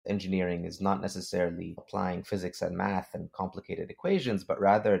engineering is not necessarily applying physics and math and complicated equations, but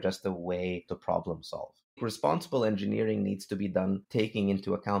rather just a way to problem solve. Responsible engineering needs to be done taking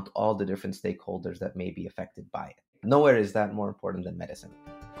into account all the different stakeholders that may be affected by it. Nowhere is that more important than medicine.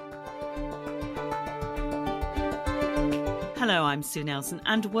 Hello, I'm Sue Nelson,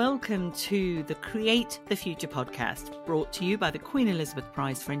 and welcome to the Create the Future podcast, brought to you by the Queen Elizabeth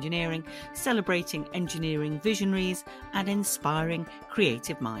Prize for Engineering, celebrating engineering visionaries and inspiring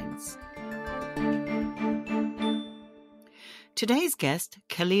creative minds. Today's guest,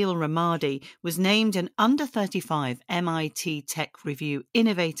 Khalil Ramadi, was named an Under 35 MIT Tech Review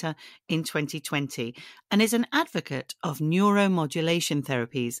Innovator in 2020 and is an advocate of neuromodulation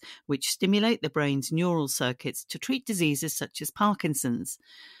therapies, which stimulate the brain's neural circuits to treat diseases such as Parkinson's.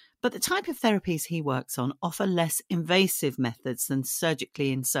 But the type of therapies he works on offer less invasive methods than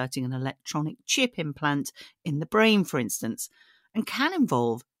surgically inserting an electronic chip implant in the brain, for instance, and can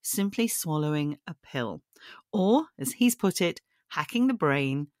involve simply swallowing a pill, or, as he's put it, hacking the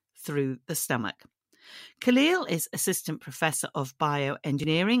brain through the stomach. Khalil is Assistant Professor of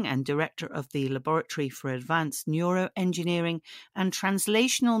Bioengineering and Director of the Laboratory for Advanced Neuroengineering and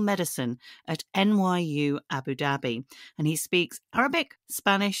Translational Medicine at NYU Abu Dhabi, and he speaks Arabic,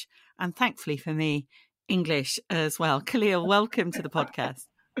 Spanish, and thankfully for me, English as well. Khalil, welcome to the podcast.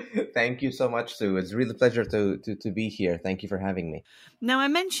 Thank you so much, Sue. It's really a pleasure to be here. Thank you for having me. Now, I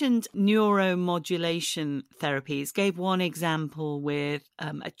mentioned neuromodulation therapies, gave one example with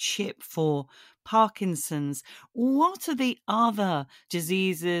a chip for Parkinson's. What are the other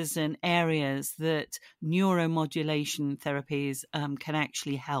diseases and areas that neuromodulation therapies can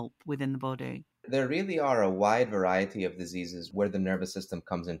actually help within the body? There really are a wide variety of diseases where the nervous system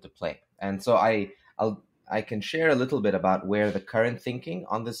comes into play. And so I can share a little bit about where the current thinking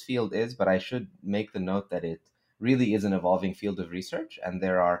on this field is, but I should make the note that it really is an evolving field of research, and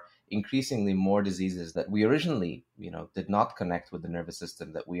there are increasingly more diseases that we originally, did not connect with the nervous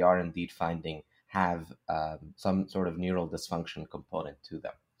system that we are indeed finding have some sort of neural dysfunction component to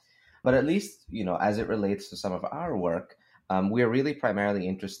them. But at least, as it relates to some of our work, we are really primarily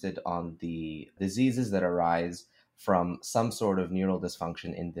interested on the diseases that arise from some sort of neural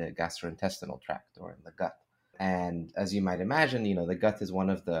dysfunction in the gastrointestinal tract or in the gut. And as you might imagine, the gut is one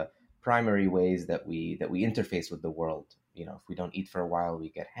of the primary ways that we interface with the world. If we don't eat for a while, we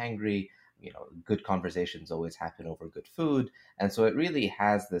get hangry. Good conversations always happen over good food. And so it really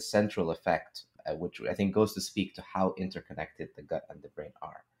has this central effect, which I think goes to speak to how interconnected the gut and the brain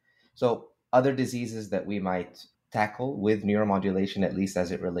are. So other diseases that we might tackle with neuromodulation, at least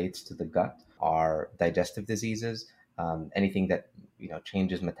as it relates to the gut, are digestive diseases, anything that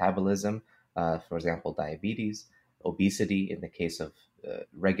changes metabolism, for example, diabetes, obesity in the case of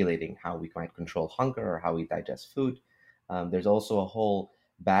regulating how we might control hunger or how we digest food. There's also a whole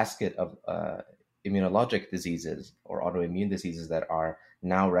basket of immunologic diseases or autoimmune diseases that are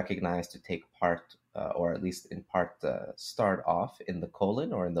now recognized to take part, or at least in part start off in the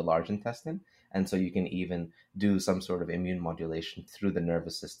colon or in the large intestine. And so you can even do some sort of immune modulation through the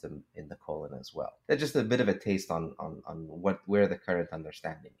nervous system in the colon as well. That's just a bit of a taste on where the current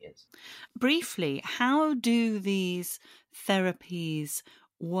understanding is. Briefly, how do these therapies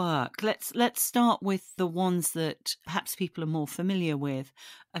work? Let's start with the ones that perhaps people are more familiar with,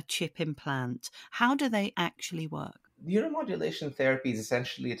 a chip implant. How do they actually work? Neuromodulation therapies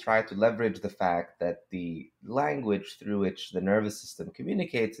essentially try to leverage the fact that the language through which the nervous system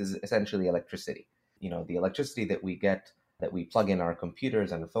communicates is essentially electricity. The electricity that we get, that we plug in our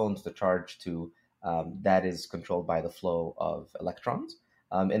computers and phones to charge to, that is controlled by the flow of electrons.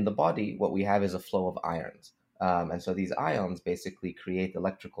 In the body, what we have is a flow of ions. And so these ions basically create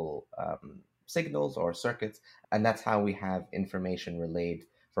electrical signals or circuits, and that's how we have information relayed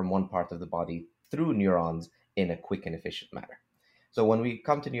from one part of the body through neurons in a quick and efficient manner. So when we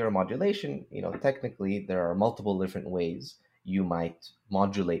come to neuromodulation, technically there are multiple different ways you might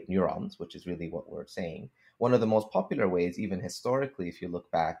modulate neurons, which is really what we're saying. One of the most popular ways, even historically, if you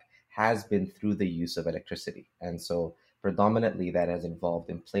look back, has been through the use of electricity. And so predominantly that has involved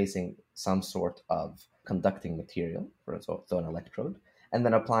in placing some sort of conducting material, so an electrode, and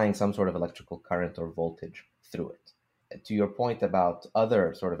then applying some sort of electrical current or voltage through it. To your point about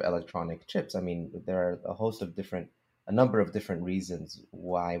other sort of electronic chips, there are a number of different reasons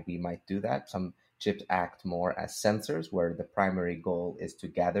why we might do that. Some chips act more as sensors, where the primary goal is to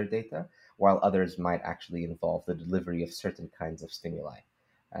gather data, while others might actually involve the delivery of certain kinds of stimuli.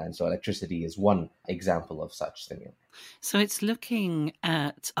 And so electricity is one example of such stimuli. So it's looking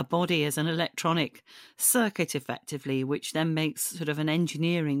at a body as an electronic circuit, effectively, which then makes sort of an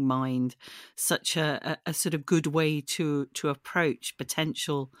engineering mind such a sort of good way to approach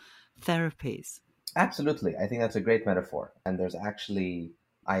potential therapies. Absolutely. I think that's a great metaphor. And there's actually,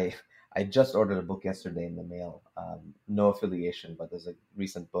 I I just ordered a book yesterday in the mail. No affiliation, but there's a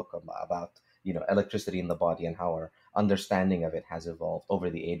recent book about, electricity in the body and how our understanding of it has evolved over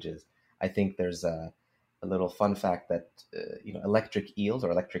the ages. I think there's a little fun fact that, electric eels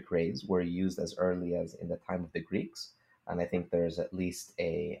or electric rays were used as early as in the time of the Greeks. And I think there's at least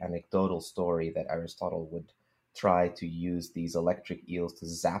a anecdotal story that Aristotle would try to use these electric eels to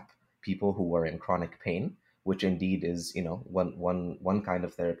zap people who were in chronic pain, which indeed is, one kind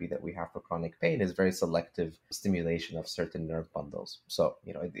of therapy that we have for chronic pain is very selective stimulation of certain nerve bundles. So,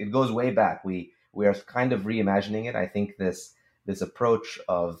 it goes way back. We are kind of reimagining it. I think this approach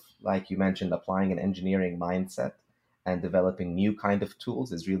of, like you mentioned, applying an engineering mindset and developing new kind of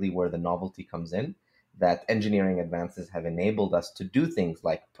tools is really where the novelty comes in. That engineering advances have enabled us to do things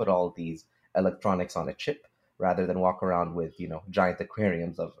like put all these electronics on a chip rather than walk around with, giant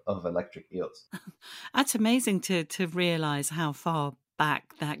aquariums of electric eels. That's amazing to realise how far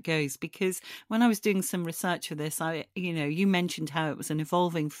back that goes, because when I was doing some research for this, you mentioned how it was an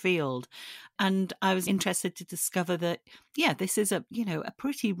evolving field, and I was interested to discover that, this is a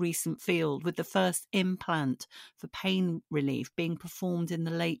pretty recent field, with the first implant for pain relief being performed in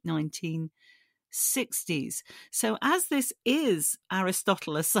the late 1960s. So, as this is,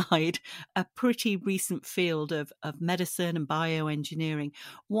 Aristotle aside, a pretty recent field of medicine and bioengineering,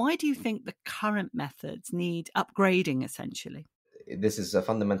 why do you think the current methods need upgrading, essentially? This is a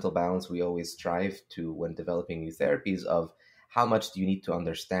fundamental balance we always strive to when developing new therapies of how much do you need to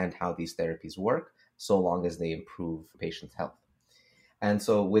understand how these therapies work so long as they improve patients' health. And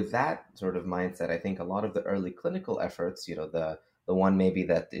so with that sort of mindset, I think a lot of the early clinical efforts, the one maybe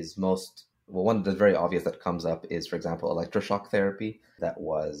that is most well, one that's very obvious that comes up is, for example, electroshock therapy that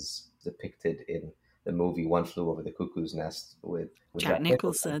was depicted in the movie One Flew Over the Cuckoo's Nest with Jack Jack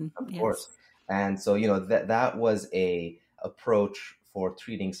Nicholson, Nicholson, of yes. course. And so, that was a approach for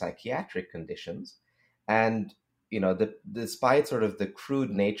treating psychiatric conditions. And, despite sort of the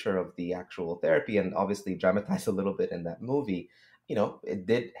crude nature of the actual therapy and obviously dramatized a little bit in that movie, it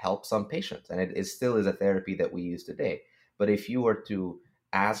did help some patients, and it still is a therapy that we use today. But if you were to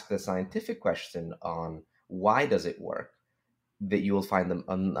ask the scientific question on why does it work, that you will find them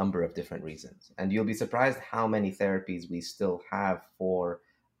a number of different reasons, and you'll be surprised how many therapies we still have for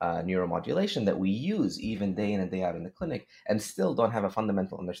neuromodulation that we use even day in and day out in the clinic, and still don't have a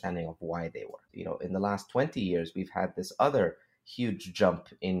fundamental understanding of why they work. In the last 20 years, we've had this other huge jump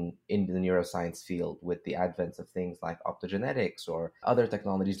in the neuroscience field with the advent of things like optogenetics or other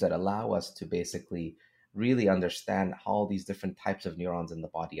technologies that allow us to basically really understand all these different types of neurons in the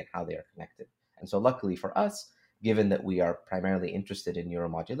body and how they are connected. And so luckily for us, given that we are primarily interested in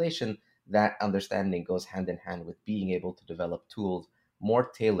neuromodulation, that understanding goes hand in hand with being able to develop tools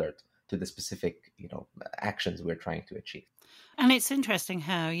more tailored to the specific, actions we're trying to achieve. And it's interesting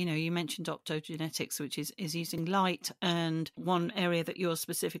how, you mentioned optogenetics, which is using light. And one area that you're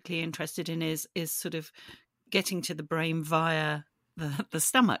specifically interested in is sort of getting to the brain via the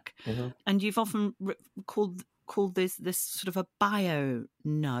stomach. Mm-hmm. And you've often called this sort of a bio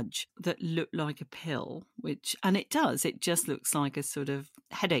nudge that looked like a pill, and it does. It just looks like a sort of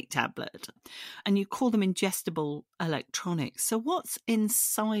headache tablet. And you call them ingestible electronics. So what's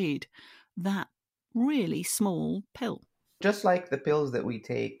inside that really small pill? Just like the pills that we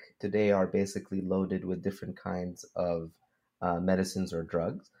take today are basically loaded with different kinds of medicines or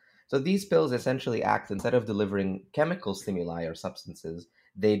drugs. So these pills essentially act, instead of delivering chemical stimuli or substances,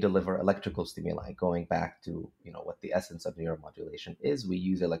 they deliver electrical stimuli. Going back to what the essence of neuromodulation is, we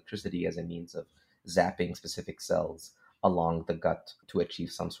use electricity as a means of zapping specific cells along the gut to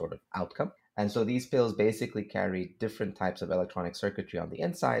achieve some sort of outcome. And so these pills basically carry different types of electronic circuitry on the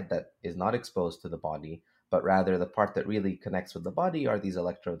inside that is not exposed to the body, but rather the part that really connects with the body are these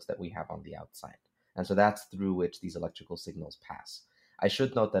electrodes that we have on the outside. And so that's through which these electrical signals pass. I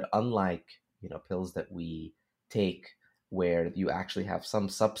should note that unlike, pills that we take where you actually have some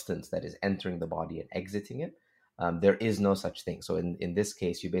substance that is entering the body and exiting it, there is no such thing. So in this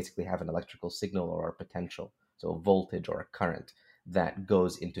case, you basically have an electrical signal or a potential, so a voltage or a current that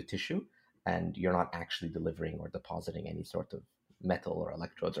goes into tissue, and you're not actually delivering or depositing any sort of metal or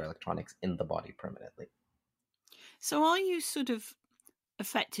electrodes or electronics in the body permanently. So are you sort of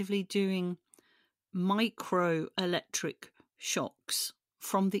effectively doing microelectric shocks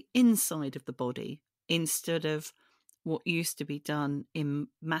from the inside of the body instead of what used to be done in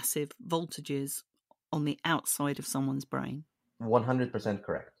massive voltages on the outside of someone's brain. 100%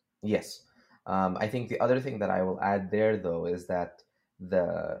 correct. Yes. I think the other thing that I will add there, though, is that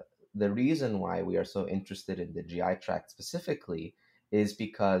the the reason why we are so interested in the GI tract specifically is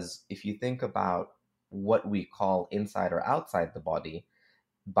because if you think about what we call inside or outside the body,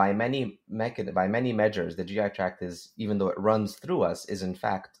 by many measures, the GI tract is, even though it runs through us, is in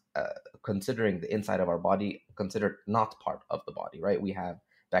fact considering the inside of our body considered not part of the body, right? We have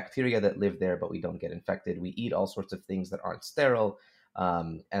bacteria that live there, but we don't get infected. We eat all sorts of things that aren't sterile,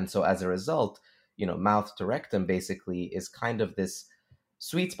 and so as a result, mouth to rectum basically is kind of this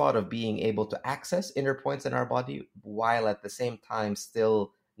sweet spot of being able to access inner points in our body while at the same time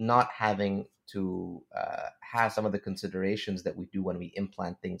still not having to have some of the considerations that we do when we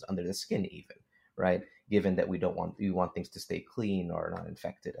implant things under the skin, even, right? Given that we want things to stay clean or not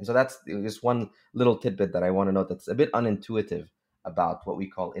infected. And so that's just one little tidbit that I want to note that's a bit unintuitive about what we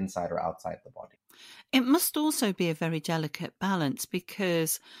call inside or outside the body. It must also be a very delicate balance,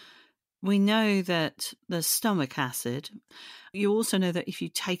 because we know that the stomach acid, you also know that if you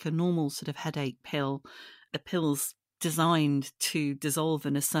take a normal sort of headache pill, the pill's designed to dissolve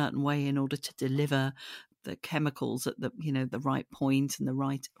in a certain way in order to deliver the chemicals at the right point and the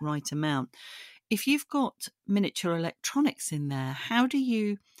right amount. If you've got miniature electronics in there, how do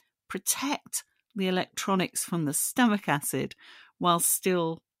you protect the electronics from the stomach acid while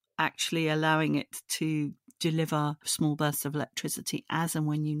still actually allowing it to deliver small bursts of electricity as and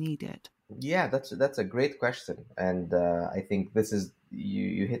when you need it? Yeah, that's a great question, and I think this is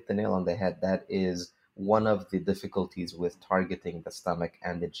you hit the nail on the head. That is one of the difficulties with targeting the stomach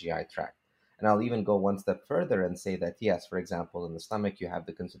and the GI tract. And I'll even go one step further and say that yes, for example, in the stomach you have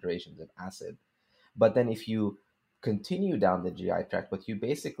the considerations of acid, but then if you continue down the GI tract, what you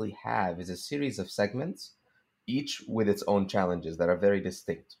basically have is a series of segments, each with its own challenges that are very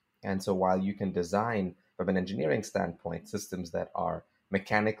distinct. And so while you can design from an engineering standpoint systems that are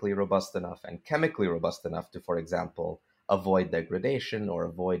mechanically robust enough and chemically robust enough to, for example, avoid degradation or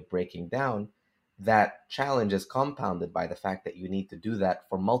avoid breaking down, that challenge is compounded by the fact that you need to do that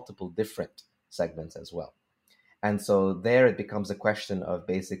for multiple different segments as well. And so there it becomes a question of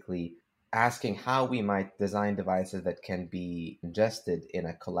basically asking how we might design devices that can be ingested in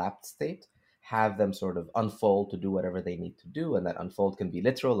a collapsed state, have them sort of unfold to do whatever they need to do, and that unfold can be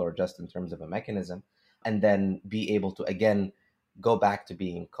literal or just in terms of a mechanism, and then be able to again go back to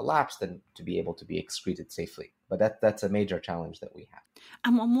being collapsed and to be able to be excreted safely. But that's a major challenge that we have.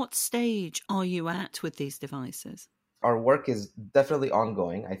 And on what stage are you at with these devices? Our work is definitely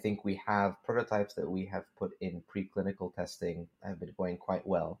ongoing. I think we have prototypes that we have put in preclinical testing have been going quite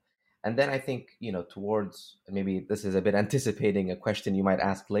well. And then I think, towards, maybe this is a bit anticipating a question you might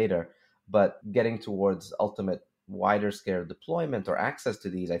ask later, but getting towards ultimate wider scale deployment or access to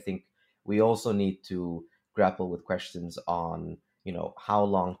these, I think we also need to grapple with questions on, how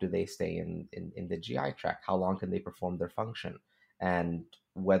long do they stay in the GI tract? How long can they perform their function? And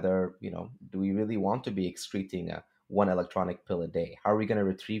whether, do we really want to be excreting one electronic pill a day? How are we going to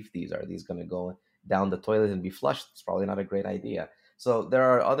retrieve these? Are these going to go down the toilet and be flushed? It's probably not a great idea. So there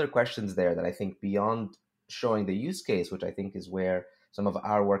are other questions there that I think beyond showing the use case, which I think is where some of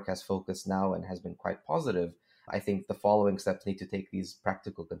our work has focused now and has been quite positive, I think the following steps need to take these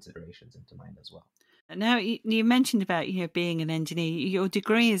practical considerations into mind as well. Now, you mentioned about being an engineer. Your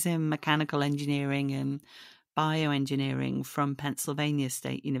degree is in mechanical engineering and bioengineering from Pennsylvania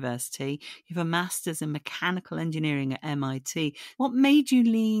State University. You have a master's in mechanical engineering at MIT. What made you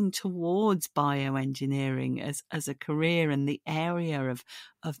lean towards bioengineering as a career in the area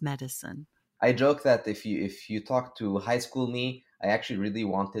of medicine? I joke that if you talk to high school me, I actually really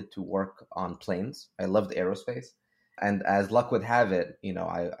wanted to work on planes. I loved aerospace. And as luck would have it,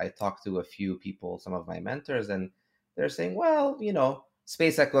 I talked to a few people, some of my mentors, and they're saying, well,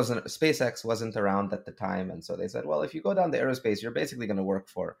 SpaceX wasn't around at the time, and so they said, well, if you go down the aerospace, you're basically going to work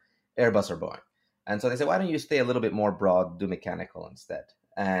for Airbus or Boeing. And so they said, why don't you stay a little bit more broad, do mechanical instead?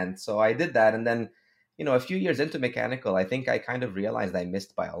 And so I did that, and then, a few years into mechanical, I think I kind of realized I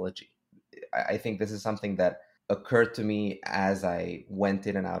missed biology. I think this is something that occurred to me as I went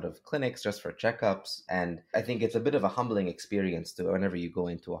in and out of clinics just for checkups. And I think it's a bit of a humbling experience to whenever you go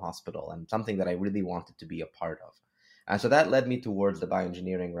into a hospital, and something that I really wanted to be a part of. And so that led me towards the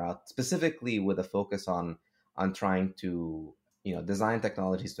bioengineering route, specifically with a focus on trying to, design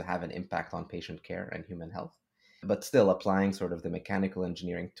technologies to have an impact on patient care and human health, but still applying sort of the mechanical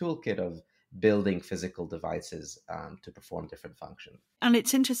engineering toolkit of building physical devices to perform different functions. And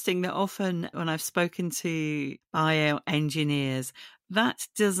it's interesting that often when I've spoken to bioengineers, that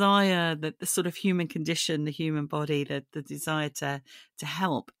desire, that the sort of human condition, the human body, the desire to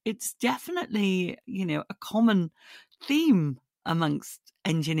help, it's definitely, a common theme amongst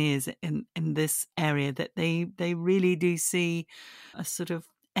engineers in this area, that they really do see a sort of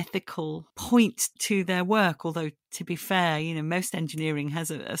ethical point to their work. Although, to be fair, most engineering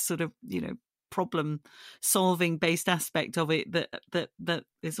has a sort of, problem solving based aspect of it that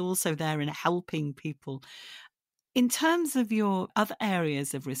is also there in helping people. In terms of your other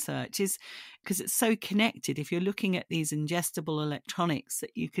areas of research, is because it's so connected, if you're looking at these ingestible electronics,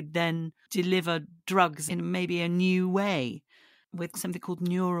 that you could then deliver drugs in maybe a new way with something called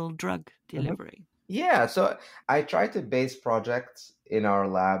neural drug delivery. Yeah, so I try to base projects in our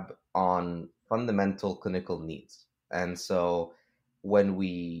lab on fundamental clinical needs. And so when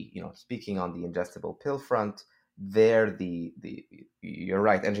we, speaking on the ingestible pill front, there you're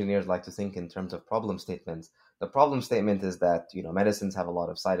right, engineers like to think in terms of problem statements. The problem statement is that, medicines have a lot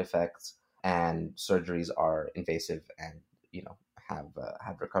of side effects and surgeries are invasive and,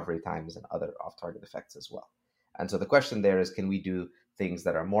 have recovery times and other off-target effects as well. And so the question there is, can we do things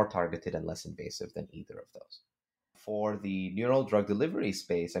that are more targeted and less invasive than either of those? For the neural drug delivery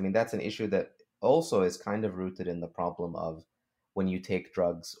space, I mean, that's an issue that also is kind of rooted in the problem of when you take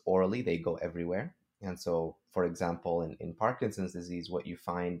drugs orally, they go everywhere. And so, for example, in Parkinson's disease, what you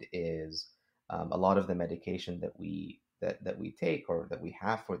find is a lot of the medication that we take or that we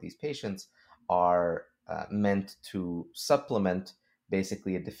have for these patients are meant to supplement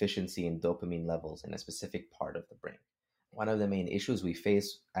basically a deficiency in dopamine levels in a specific part of the brain. One of the main issues we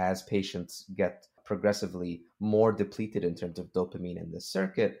face as patients get progressively more depleted in terms of dopamine in this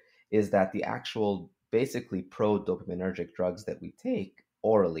circuit is that the actual basically pro-dopaminergic drugs that we take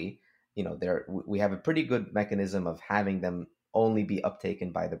orally, we have a pretty good mechanism of having them only be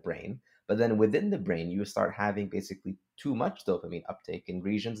uptaken by the brain. But then within the brain, you start having basically too much dopamine uptake in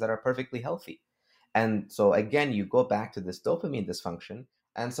regions that are perfectly healthy. And so again, you go back to this dopamine dysfunction.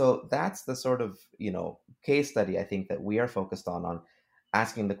 And so that's the sort of, case study I think that we are focused on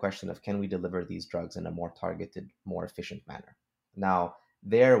asking the question of, can we deliver these drugs in a more targeted, more efficient manner? Now,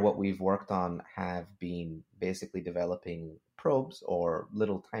 what we've worked on have been basically developing probes or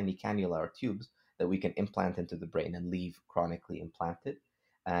little tiny cannula or tubes that we can implant into the brain and leave chronically implanted.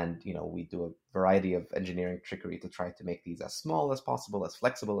 And, we do a variety of engineering trickery to try to make these as small as possible, as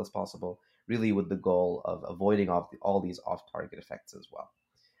flexible as possible, really with the goal of avoiding all these off-target effects as well.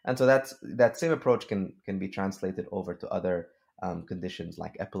 And so that same approach can be translated over to other conditions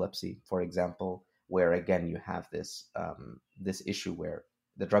like epilepsy, for example, where again you have this issue where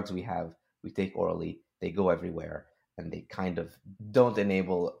the drugs we take orally, they go everywhere, and they kind of don't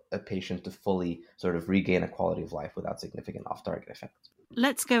enable a patient to fully sort of regain a quality of life without significant off-target effects.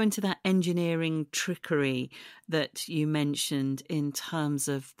 Let's go into that engineering trickery that you mentioned in terms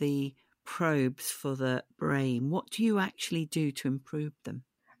of the probes for the brain. What do you actually do to improve them?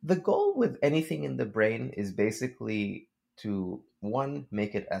 The goal with anything in the brain is basically to, one,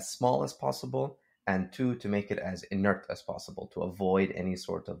 make it as small as possible, and two, to make it as inert as possible to avoid any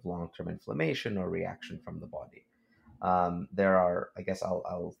sort of long-term inflammation or reaction from the body. I guess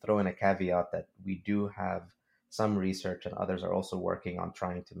I'll throw in a caveat that we do have some research, and others are also working on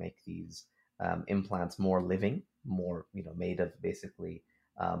trying to make these implants more living, more, made of basically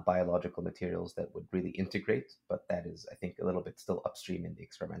biological materials that would really integrate. But that is, I think, a little bit still upstream in the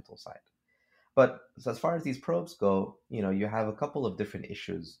experimental side. But so as far as these probes go, you have a couple of different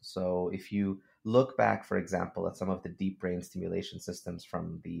issues. So if you look back, for example, at some of the deep brain stimulation systems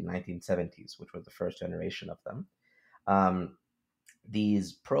from the 1970s, which was the first generation of them,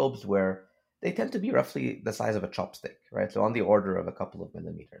 these probes they tend to be roughly the size of a chopstick, right? So on the order of a couple of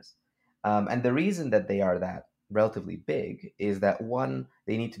millimeters. And the reason that they are that relatively big is that, one,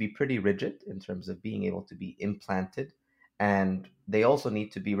 they need to be pretty rigid in terms of being able to be implanted. And they also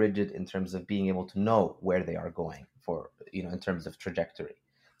need to be rigid in terms of being able to know where they are going in terms of trajectory.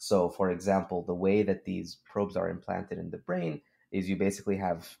 So, for example, the way that these probes are implanted in the brain is you basically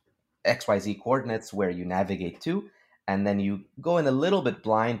have XYZ coordinates where you navigate to, and then you go in a little bit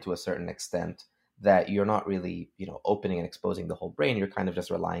blind to a certain extent that you're not really, opening and exposing the whole brain. You're kind of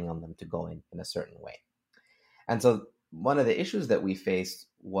just relying on them to go in a certain way. And so one of the issues that we faced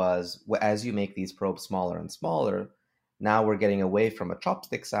was, as you make these probes smaller and smaller, now we're getting away from a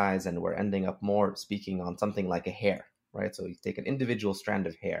chopstick size and we're ending up more speaking on something like a hair, right? So you take an individual strand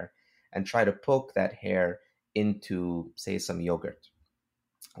of hair and try to poke that hair into, say, some yogurt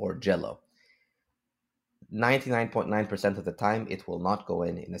or Jell-O. 99.9% of the time, it will not go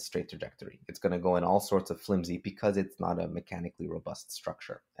in a straight trajectory. It's going to go in all sorts of flimsy because it's not a mechanically robust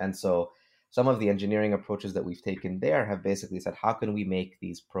structure. And so some of the engineering approaches that we've taken there have basically said, how can we make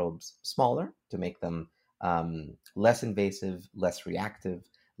these probes smaller to make them less invasive, less reactive,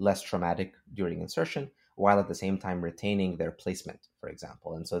 less traumatic during insertion, while at the same time retaining their placement, for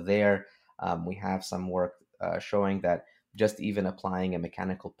example. And so there we have some work showing that just even applying a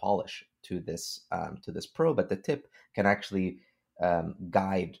mechanical polish to this probe at the tip can actually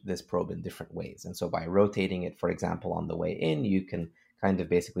guide this probe in different ways. And so by rotating it, for example, on the way in, you can kind of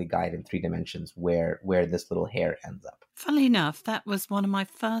basically guide in 3 dimensions where this little hair ends up. Funnily enough, that was one of my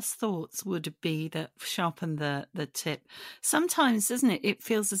first thoughts, would be that sharpen the tip. Sometimes, doesn't it? It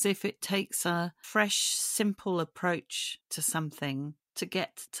feels as if it takes a fresh, simple approach to something to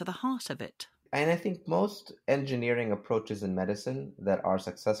get to the heart of it. And I think most engineering approaches in medicine that are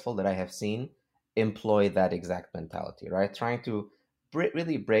successful that I have seen employ that exact mentality, right? Trying to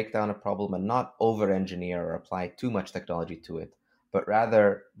really break down a problem and not over-engineer or apply too much technology to it, but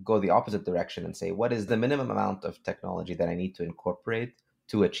rather go the opposite direction and say, what is the minimum amount of technology that I need to incorporate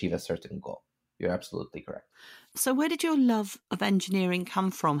to achieve a certain goal? You're absolutely correct. So where did your love of engineering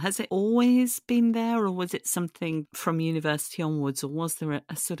come from? Has it always been there, or was it something from university onwards, or was there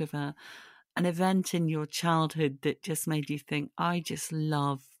a sort of an event in your childhood that just made you think, I just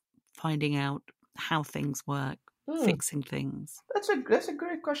love finding out how things work, fixing things? That's a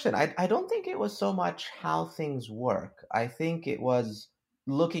great question. I don't think it was so much how things work. I think it was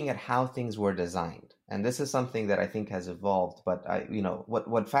looking at how things were designed. And this is something that I think has evolved. But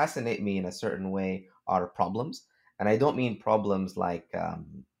what fascinates me in a certain way are problems. And I don't mean problems like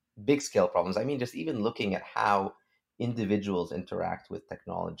big scale problems. I mean just even looking at how individuals interact with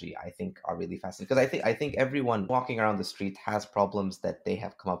technology, I think are really fascinating. Because I think everyone walking around the street has problems that they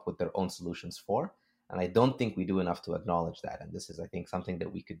have come up with their own solutions for. And I don't think we do enough to acknowledge that. And this is, I think, something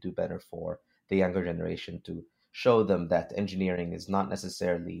that we could do better for the younger generation, to show them that engineering is not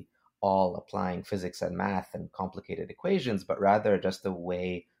necessarily all applying physics and math and complicated equations, but rather just a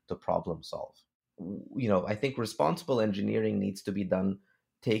way to problem solve. I think responsible engineering needs to be done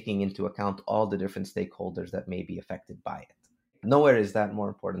taking into account all the different stakeholders that may be affected by it. Nowhere is that more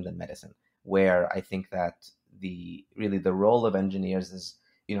important than medicine, where I think that the role of engineers is,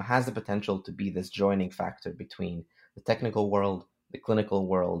 has the potential to be this joining factor between the technical world, the clinical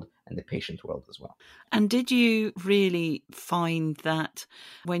world, and the patient world as well. And did you really find that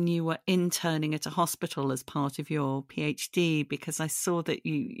when you were interning at a hospital as part of your PhD? Because I saw that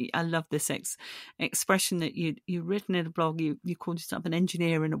I love this expression that you'd written in a blog, you called yourself an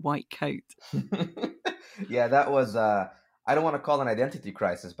engineer in a white coat. Yeah, that was, I don't want to call it an identity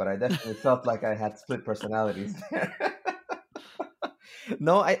crisis, but I definitely felt like I had split personalities there.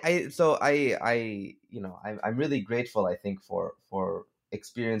 No, I'm really grateful, I think, for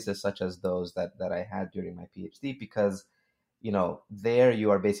experiences such as those that I had during my PhD, because, there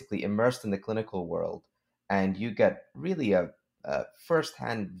you are basically immersed in the clinical world, and you get really a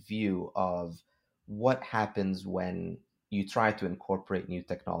firsthand view of what happens when you try to incorporate new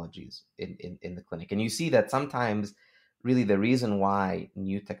technologies in the clinic. And you see that sometimes really the reason why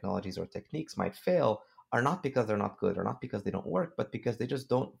new technologies or techniques might fail are not because they're not good or not because they don't work, but because they just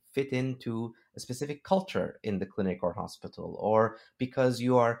don't fit into a specific culture in the clinic or hospital, or because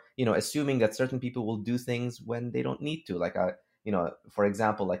you are, assuming that certain people will do things when they don't need to. Like, for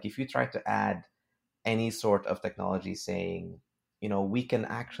example, like if you try to add any sort of technology saying, we can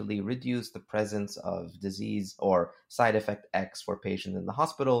actually reduce the presence of disease or side effect X for patients in the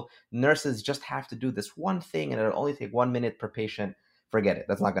hospital, nurses just have to do this one thing and it'll only take 1 minute per patient. Forget it.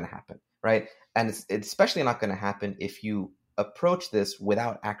 That's not going to happen, right? And it's especially not going to happen if you approach this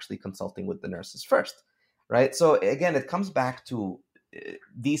without actually consulting with the nurses first, right? So again, it comes back to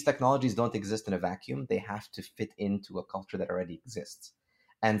these technologies don't exist in a vacuum. They have to fit into a culture that already exists.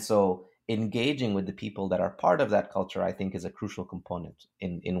 And so engaging with the people that are part of that culture, I think, is a crucial component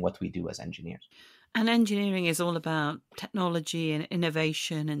in what we do as engineers. And engineering is all about technology and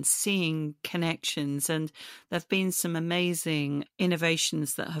innovation and seeing connections. And there have been some amazing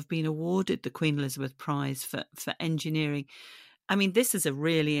innovations that have been awarded the Queen Elizabeth Prize for engineering. I mean, this is a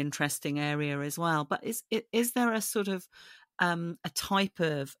really interesting area as well. But is there a sort of a type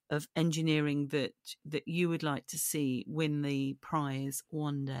of engineering that you would like to see win the prize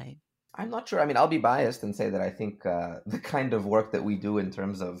one day? I'm not sure. I mean, I'll be biased and say that I think the kind of work that we do in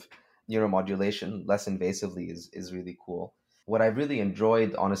terms of neuromodulation less invasively is really cool. What I've really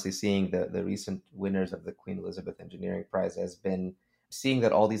enjoyed, honestly, seeing the recent winners of the Queen Elizabeth Engineering Prize has been seeing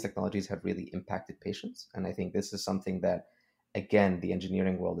that all these technologies have really impacted patients. And I think this is something that, again, the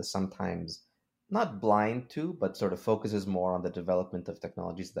engineering world is sometimes not blind to, but sort of focuses more on the development of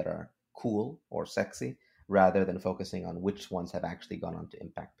technologies that are cool or sexy, rather than focusing on which ones have actually gone on to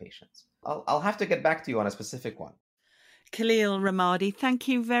impact patients. I'll have to get back to you on a specific one. Khalil Ramadi, thank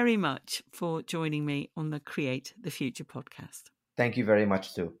you very much for joining me on the Create the Future podcast. Thank you very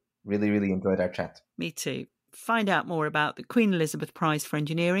much too. Really, really enjoyed our chat. Me too. Find out more about the Queen Elizabeth Prize for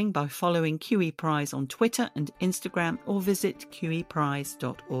Engineering by following QE Prize on Twitter and Instagram, or visit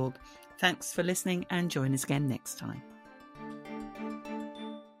qeprize.org. Thanks for listening, and join us again next time.